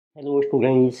Hello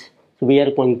students, so we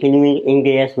are continuing Ind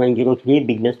AS 103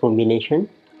 Business Combination.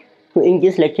 So in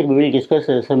this lecture we will discuss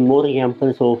some more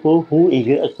examples of who is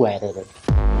a acquirer.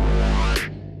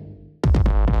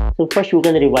 So first you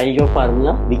can revise your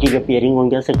formula which is appearing on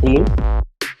the screen.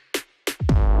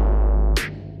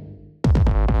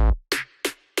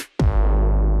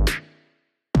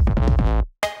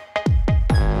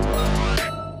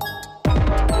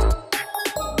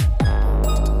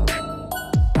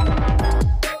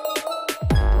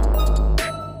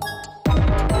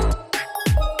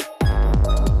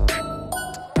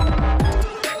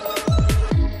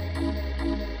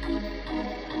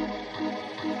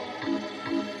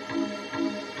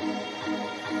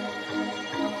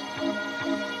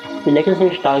 So let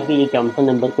us start with example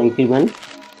number 21.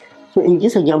 So in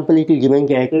this example it is given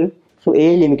that so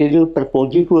A Limited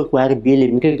proposes to acquire B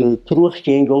Limited through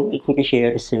exchange of equity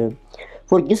shares.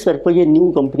 For this purpose a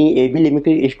new company AB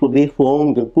Limited is to be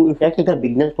formed to effect the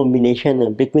business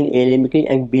combination between A Limited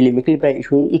and B Limited by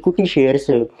issuing equity shares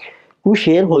to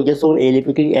shareholders of A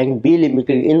Limited and B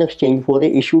Limited in exchange for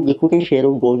the issued equity share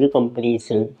of those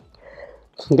companies.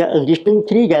 The existing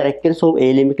three directors of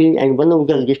A Limited and one of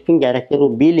the existing director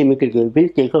of B Limited will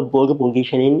take a board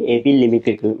position in AB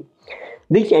Limited.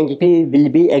 Which entity will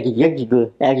be adjudged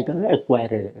as the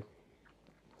acquirer?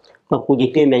 तो आपको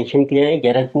देखिए mention किया है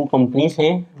there are two companies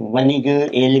हैं, one is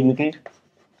A Limited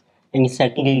and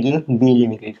second is B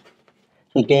Limited.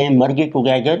 So they merge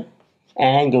together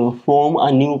and form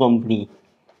a new company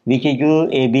which is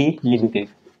AB Limited.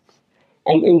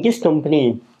 And in this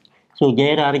company, so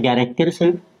there are directors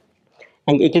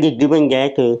and it is given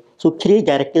that so three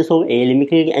directors of A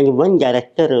Limited and one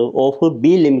director of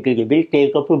B Limited will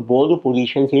take up board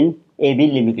positions in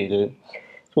AB Limited.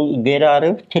 So there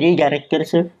are three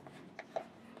directors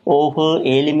of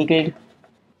A Limited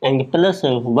and plus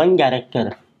one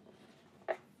director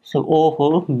so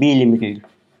of B Limited.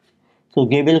 So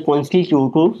they will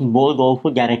constitute board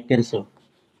of directors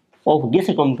of this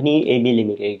company AB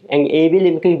Limited, and AB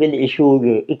Limited will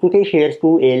issue equity shares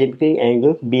to A Limited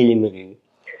and B Limited.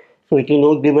 So it is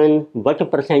not given what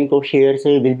percent of shares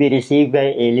will be received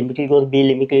by A Limited or B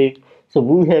Limited. So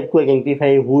we have to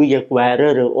identify who is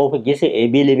acquirer of this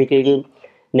AB Limited.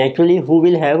 Naturally, who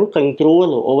will have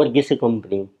control over this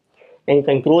company. And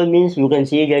control means you can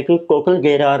see that total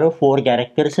there are 4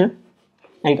 directors.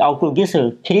 And out of this,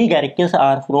 3 directors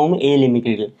are from A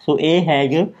Limited. So A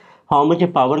has how much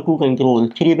power to control?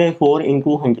 3 by 4 into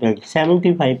 100,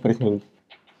 75%.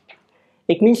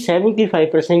 It means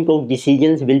 75% of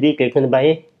decisions will be taken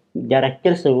by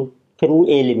directors through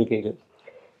A Limited.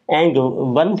 And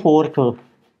 1/4,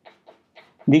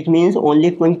 which means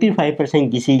only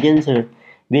 25% decisions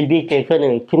will be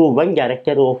taken through one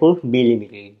director of B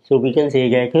Limited. So we can say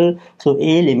that so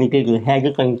A Limited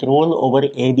has control over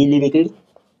AB Limited.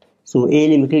 So A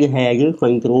Limited has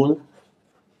control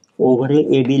over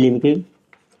AB Limited.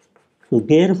 So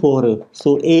therefore,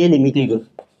 so A Limited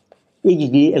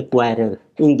is the acquirer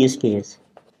in this case.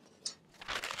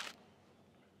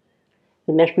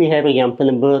 So next we have example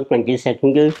number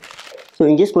 22. So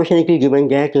in this question it is given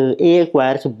that A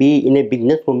acquires B in a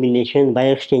business combination by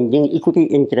exchanging equity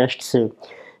interests.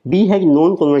 B has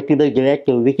non-convertible debt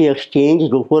which is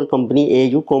exchanged for company A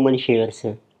जो common shares.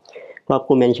 तो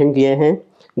आपको mention किया है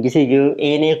जिसे जो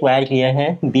A ने acquire किया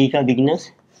है B का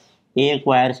business. A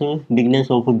acquires business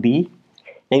of B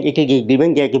and it is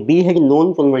given that B has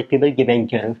non-convertible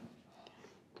debenture.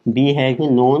 B has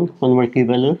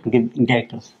non-convertible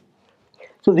debt.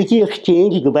 So which is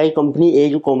exchanged by company A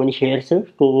जो common shares.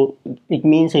 तो it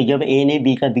means जब A ने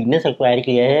B का business acquire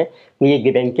किया है तो ये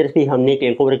debentures भी हमने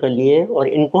टेक ओवर कर लिए हैं और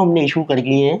इनको हमने इशू कर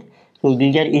लिए हैं. तो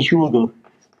these are issued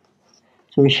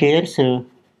so shares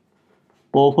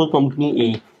of company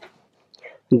A.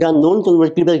 The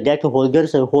non-convertible debt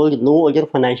holders hold no other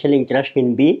financial interest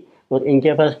in B और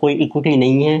इनके पास कोई इक्विटी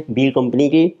नहीं है B कंपनी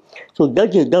की. So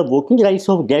does the voting rights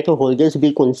of debt holders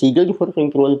be considered for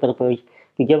control purpose?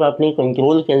 कि जब आपने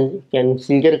control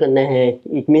consider करना है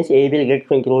it means A will get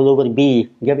control over B.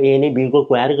 जब ए ने बी को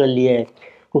एक्वायर कर लिया है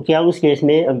तो क्या उस केस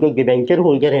में अब जो डिबेंचर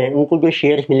होल्डर हैं उनको जो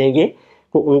शेयर्स मिलेंगे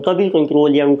तो उनका भी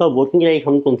कंट्रोल या उनका वोटिंग राइट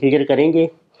हम कंसीडर करेंगे.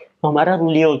 तो हमारा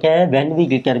रूल ये होता है when we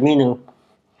determine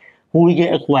who is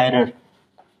acquirer.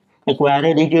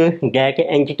 Acquirer is that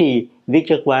entity which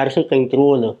acquires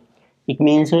control. It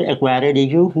means acquirer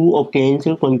is who obtains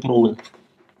control.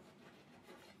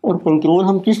 और कंट्रोल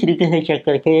हम किस तरीके से चेक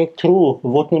करते हैं? Through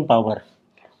voting power.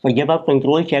 और जब आप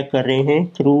कंट्रोल चेक कर रहे हैं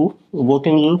through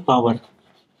voting power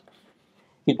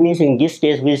it means in this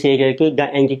case we से the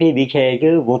entity which has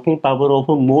voting power of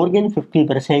more than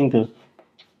 50%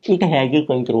 it has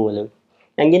control.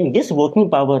 And in this working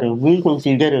power we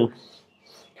consider,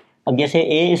 अब जैसे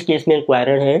ए इस केस में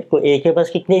acquirer है, तो ए के पास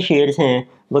कितने शेयर्स हैं,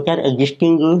 वो क्या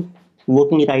existing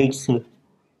working rights,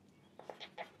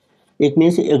 it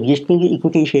means existing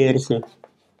equity shares,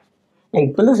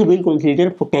 and plus will consider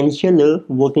potential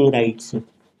working rights.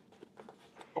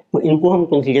 तो इनको हम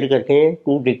कंसीडर करते हैं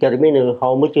to determine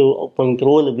how much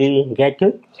control will get.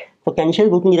 Potential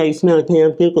working rights में आते हैं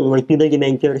आपके कन्वर्टिबल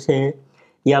डिबेंचर्स हैं,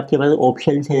 या आपके पास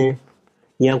ऑप्शंस हैं,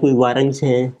 या कोई वारंट्स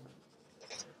हैं।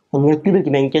 कन्वर्टिबल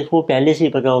डिबेंचर्स को पहले से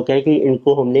ही पता होता है कि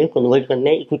इनको हमने कन्वर्ट करना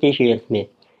है इक्विटी शेयर्स में,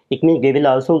 it mean they will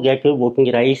also get working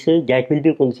rights that will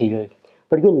be considered.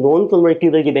 पर जो नॉन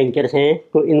कन्वर्टिबल डिबेंचर्स हैं,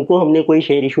 तो इनको हमने कोई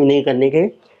शेयर इशू नहीं करने के,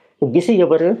 तो this is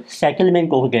our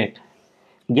settlement of date.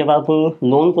 जब आप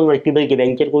नॉन कन्वर्टिबल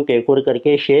डिबेंचर को टेक ओवर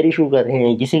करके शेयर इशू कर रहे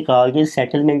हैं, जिसे कहा गया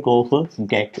settlement of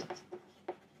date.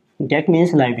 That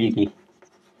means liability,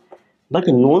 but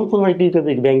non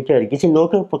convertible debenture जिसे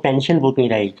not potential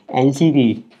working right, NCV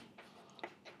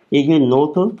is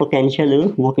not potential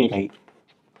working right.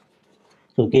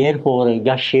 So therefore,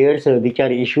 the shares which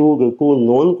are issued to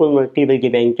non-convertible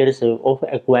debentures of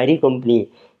acquiring company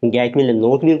that will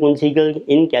not be considered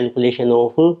in calculation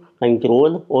of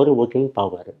control or voting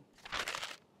power.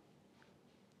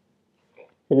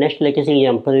 So next लेके से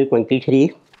example 23,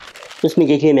 उसमें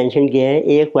देखिए mention किया है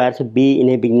A acquires B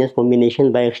in a business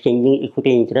combination by exchanging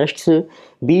equity interests.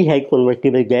 B had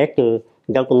convertible debt.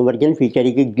 The conversion feature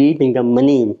is deep in the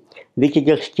money which is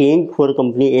exchanged for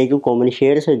company A to common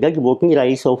shares. That voting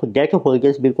rights of debt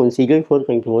holders be considered for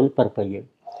control purpose.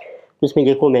 उसमें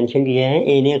देखो mention किया है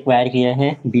A ने acquire किया है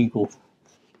B को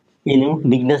in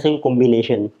business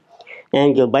combination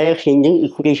and bye exchanging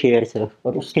equity shares,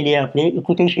 और उसके लिए आपने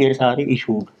equity shares are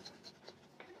issued,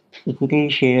 equity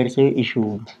shares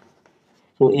issued.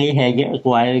 तो A has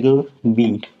acquired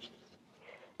B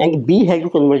and B has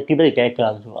convertible date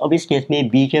also. अब इस केस में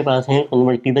B के पास हैं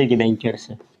कन्वर्टिबल डिबेंचर्स,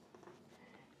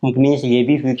 इट मीन्स ये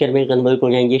भी फ्यूचर में कन्वर्ट हो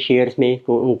जाएंगे शेयर्स में,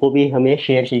 तो उनको भी हमें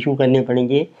शेयर्स इशू करने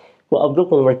पड़ेंगे। तो अब जो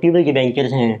कन्वर्टिबल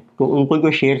डिबेंचर्स हैं, तो उनको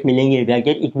जो शेयर्स मिलेंगे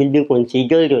वैगर it will be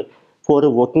considered for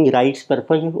voting rights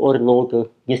purpose और नोट,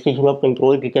 जिसके थ्रू आप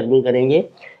कंट्रोल डिटरमिन करेंगे।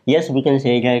 Yes we can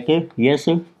say that yes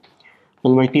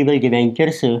convertible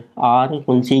debentures are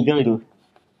considered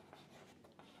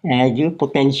as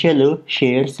potential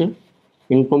shares,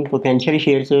 इनको हम पोटेंशियल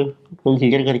शेयर्स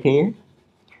कंसीडर करते हैं।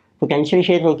 पोटेंशियल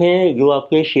शेयर होते हैं जो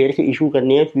आपके शेयर्स इशू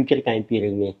करने हैं फ्यूचर टाइम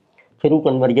पीरियड में थ्रू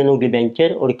कन्वर्जन ऑफ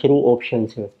डिबेंचर और through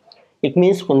options. It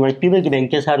means convertible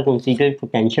debentures are considered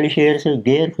potential shares,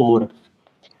 therefore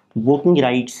voting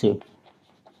rights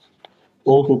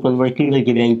of convertible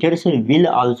debentures will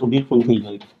also be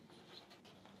considered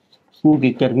to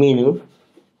determine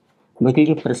what is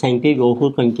the percentage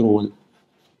of control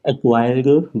acquired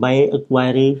by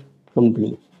acquiring company,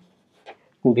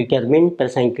 to determine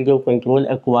percentage of control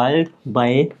acquired by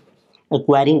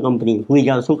acquiring company who is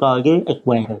also called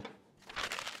acquirer.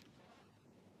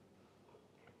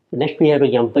 Next we have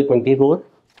example 24.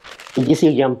 This is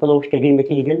example of study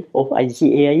material of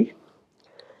ICAI.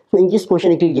 So in this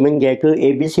question it is given that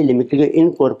ABC Limited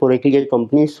incorporated a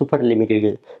company Super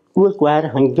Limited to acquire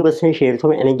 100% shares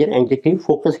of another entity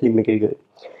Focus Limited.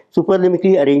 Super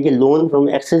Limited arranged a loan from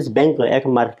Axis Bank at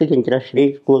market interest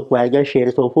rate to acquire the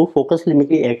shares of Focus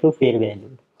Limited at fair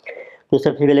value. तो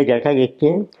सबसे पहले data देखते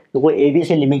हैं। तो वो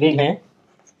ABC limited है,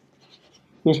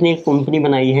 इसने एक कंपनी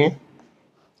बनाई है।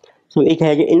 So it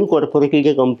has incorporated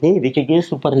company which is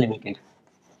super limited.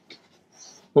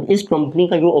 और इस कंपनी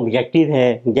का जो ऑब्जेक्टिव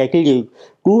है that is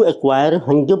to acquire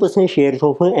 100% shares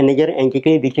of another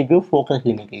entity which is focus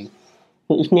limited.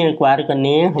 तो इसने एक्वायर करने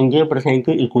हैं 100%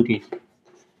 equity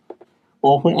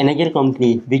of another company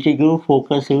which is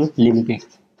Focus Limited.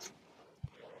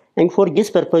 And for this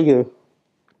purpose,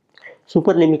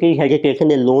 Super Limited has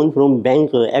taken a loan from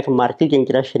bank at market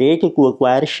interest rate to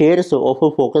acquire shares of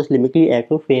Focus Limited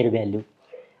at fair value.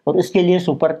 और इसके लिए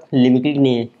Super Limited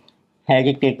ने has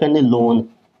taken a loan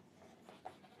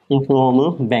from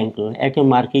bank at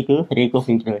market rate of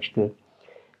interest.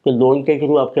 तो loan के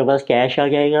through आपके पास cash आ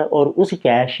जाएगा और उस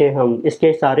कैश से हम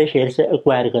इसके सारे शेयर से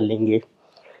एक्वायर कर लेंगे।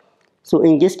 So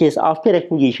in this case, after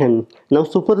acquisition, now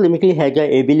Super Limited has the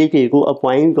ability to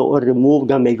appoint or remove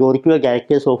the majority of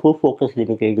directors of Focus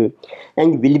Limited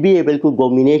and will be able to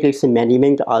dominate its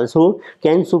management also.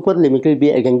 Can Super Limited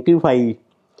be identified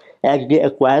as the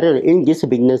acquirer in this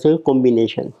business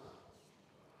combination?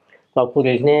 तो आपको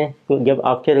देखना है तो जब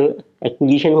after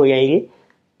acquisition हो जाएगी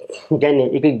then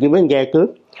it is given that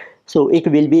so it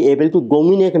will be able to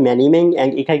dominate management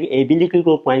and it has ability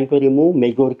to appoint to remove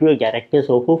majority of directors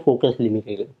of Focus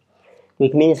Limited.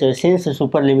 It means since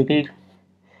Super Limited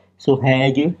so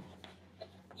has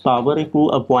power to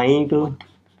appoint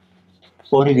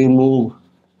or remove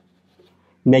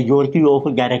majority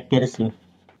of directors,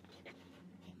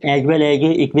 as well as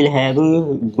it will have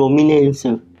dominance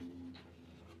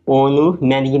on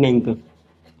management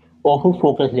of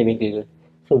focus limited.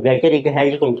 So whether it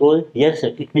has control, yes,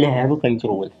 it will have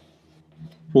control.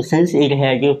 So since it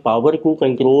has power to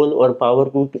control or power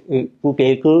to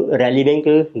take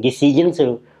relevant decisions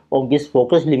of this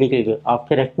focus limited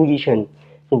after acquisition,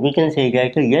 so we can say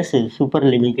that yes, super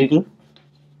limited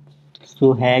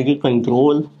so has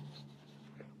control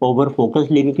over focus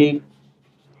limited,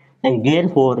 and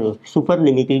therefore super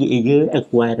limited is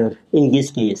acquirer in this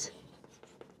case.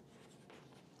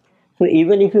 So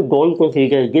even if you don't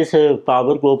consider this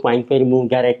power to appoint or remove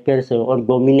directors or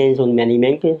dominance on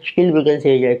management, still we can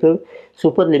say that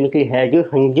super limited has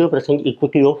 100%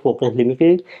 equity of focus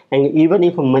limited, and even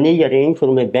if money is arranged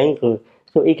from a bank,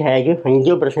 so it has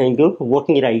 100%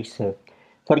 voting rights.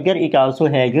 Further, it also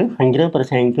has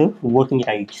 100% voting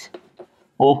rights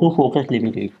of focus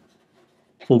limited.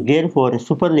 So therefore,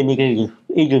 super limited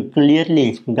is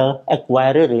clearly the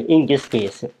acquirer in this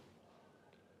case.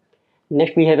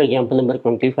 Next, we have example number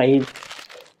 25.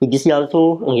 This is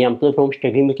also example from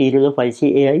study material of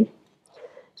ICAI.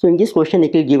 So in this question,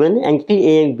 it is given entity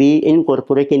A and B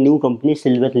incorporate a new company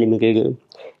Silver Limited.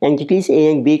 Entities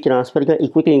A and B transfer the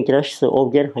equity interests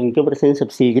of their 100%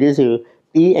 subsidiaries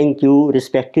P and Q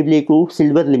respectively to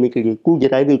Silver Limited to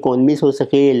derive economies of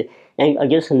scale and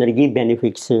other synergy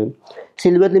benefits.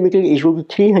 Silver Limited issued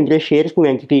 300 shares to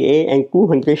entity A and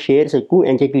 200 shares to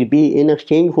entity B in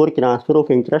exchange for transfer of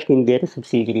interest in their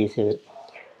subsidiaries.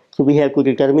 So we have to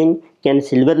determine, can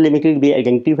Silver Limited be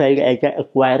identified as the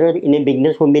acquirer in a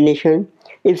business combination?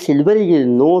 If Silver is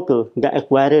not the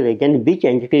acquirer, then which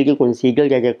entity is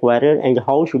considered as acquirer and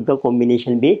how should the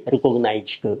combination be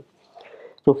recognized?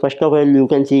 So first of all, you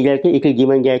can see that it is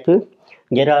given that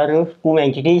there are two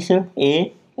entities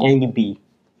A and B.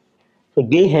 So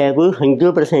they have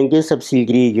 100%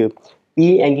 subsidiaries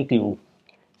P and Q.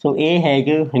 So A has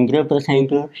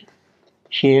 100%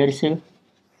 shares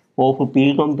of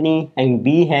P company and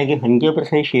B has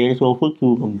 100% shares of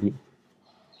Q company.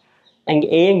 And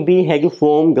A and B has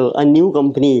formed a new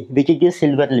company which is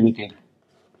Silver Limited.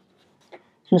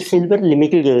 So Silver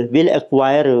Limited will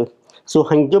acquire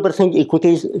 100%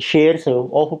 equity shares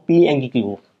of P and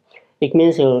Q. It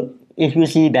means if you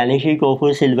see balance sheet of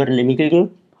Silver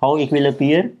Limited, how it will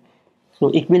appear? So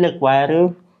it will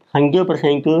acquire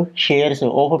 100% shares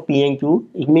of P and Q.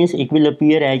 It means it will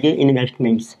appear as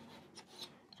investments.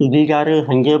 So these are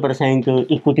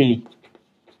 100% equity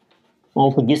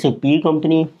of this P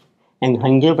company and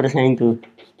 100%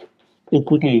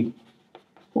 equity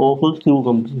of Q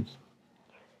company.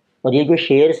 और ये जो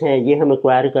shares हैं ये हम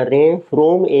acquire कर रहे हैं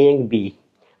from A and B,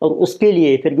 और उसके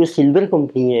लिए फिर जो सिल्वर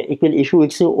कंपनी है it will issue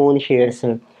its own shares.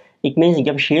 It means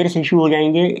जब शेयर्स इशू हो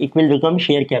जाएंगे it will become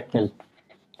share capital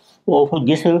of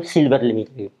this silver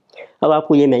limited. अब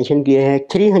आपको ये मेंशन किया है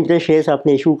 300 शेयर्स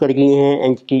आपने इशू कर दिए हैं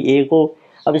एंटिटी ए को.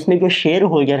 अब इसमें जो शेयर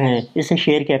होल्डर हैं इस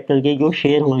शेयर कैपिटल के जो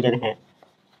शेयर होल्डर हैं,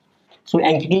 सो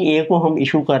एंटिटी ए को हम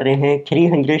इशू कर रहे हैं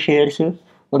 300 शेयर्स,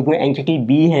 और जो एंटिटी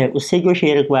बी है उससे जो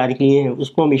शेयर एक्वायर किए हैं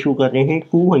उसको हम इशू कर रहे हैं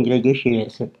 200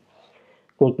 शेयर्स.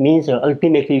 तो इट मीन्स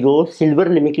अल्टीमेटली जो सिल्वर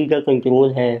लिमिटेड का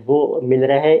कंट्रोल है वो मिल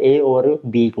रहा है ए और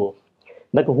बी को.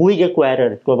 But who is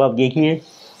acquirer? तो अब आप देखिए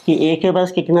कि ए के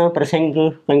पास कितना परसेंट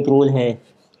कंट्रोल है.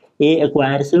 ए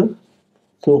acquires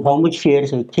so how much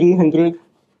shares? 300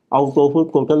 out of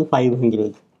total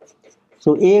 500.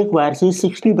 So A acquires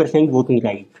 60% voting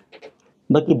right,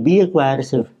 but B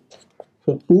acquires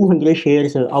so 200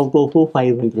 shares out of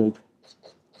 500,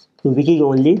 so which is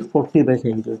only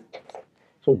 40%.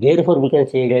 So therefore we can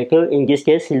say that in this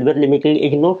case Silver Limited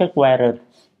is not acquirer.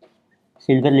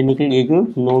 Silver Limited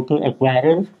is not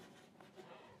acquirer,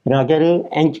 rather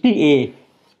entity A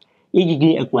is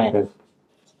the acquirer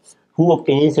who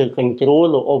obtains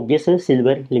control of this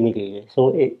Silver Limited.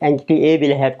 So entity A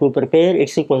will have to prepare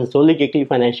its consolidated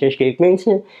financial statements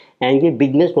and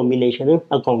business combination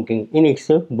accounting in its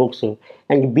books,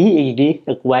 and B is the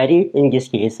acquiree in this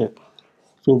case.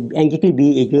 So entity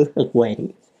B is the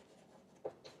acquiree.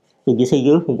 So this is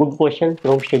a good question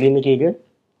from study material.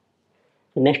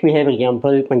 So next we have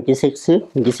example 26.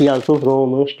 This is also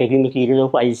from study material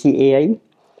of ICAI.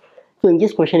 So in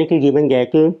this question it is given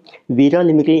that Veera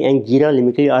Limited and Jeera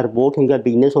Limited are both in the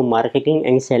business of marketing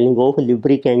and selling of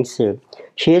lubricants.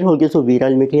 Shareholders of Veera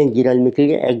Limited and Jeera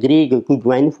Limited agreed to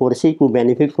join forces to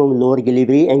benefit from lower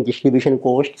delivery and distribution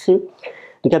costs.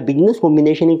 The business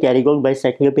combination is carried out by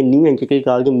setting up a new entity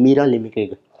called Meera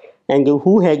Limited. and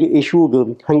who has issued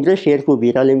 100 shares to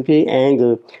Vera Limited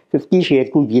and 50 shares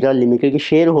to Vera Limited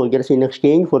shareholders in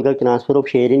exchange for the transfer of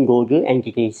share in those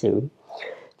entities. So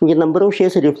the number of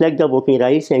shares reflect the voting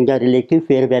rights and the relative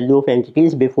fair value of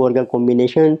entities before the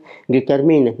combination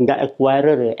determine the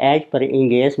acquirer as per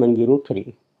Ind AS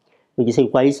 103. So this is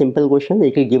quite simple question.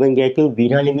 It is given that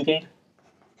Vera Limited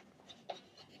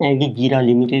and Gira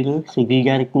Limited. So these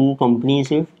are two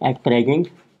companies at present.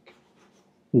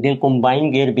 They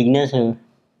combine their business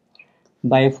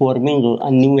by forming a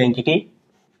new entity,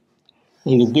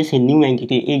 and this new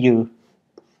entity is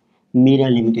Mira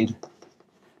Limited.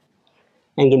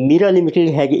 And Mira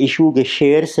Limited has issued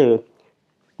shares to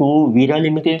Vera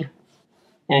Limited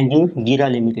and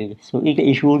Gira Limited. So it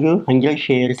issued 100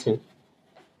 shares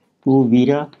to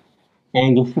Vera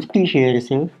and 50 shares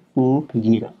to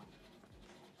Gira.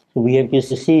 So we have to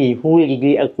see who is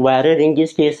the acquirer in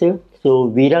this case. So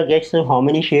Vera gets how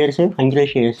many shares? 100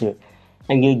 shares.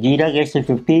 And Gira gets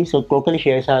 50, so total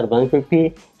shares are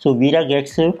 150. So Vera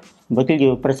gets what is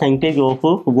the percentage of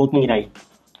voting right?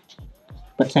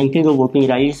 Percentage of voting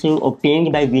rights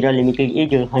obtained by Vera Limited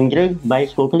is 100 by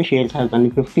total shares are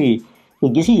 150. So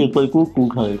this is equal to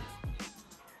 2/3.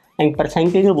 And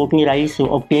percentage of voting rights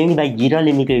obtained by Gira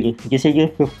Limited, this is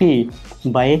 50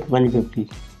 by 150.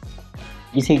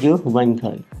 This is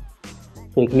 1/3.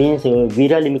 So it means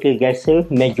Vera Limited gets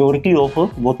majority of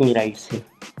voting rights.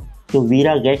 So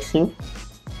Vera gets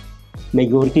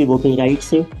majority voting rights.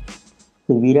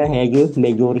 So Vera has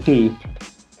majority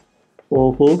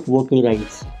of voting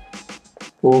rights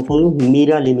of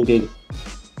Mira Limited.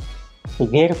 So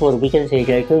therefore we can say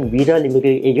that Vera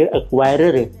Limited is an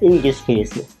acquirer in this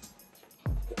case.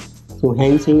 So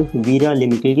hence Vera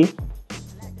Limited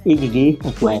is the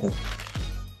acquirer.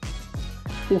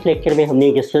 इस lecture में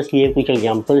हमने discuss किए कुछ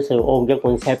examples of the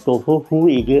concept of who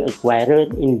is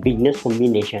acquirer in business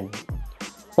combination.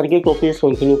 Further topics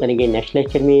continue करेंगे next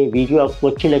lecture में। Video आपको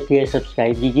अच्छी लगती है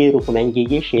सब्सक्राइब कीजिए, रिकमेंड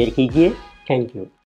कीजिए, शेयर कीजिए। Thank you.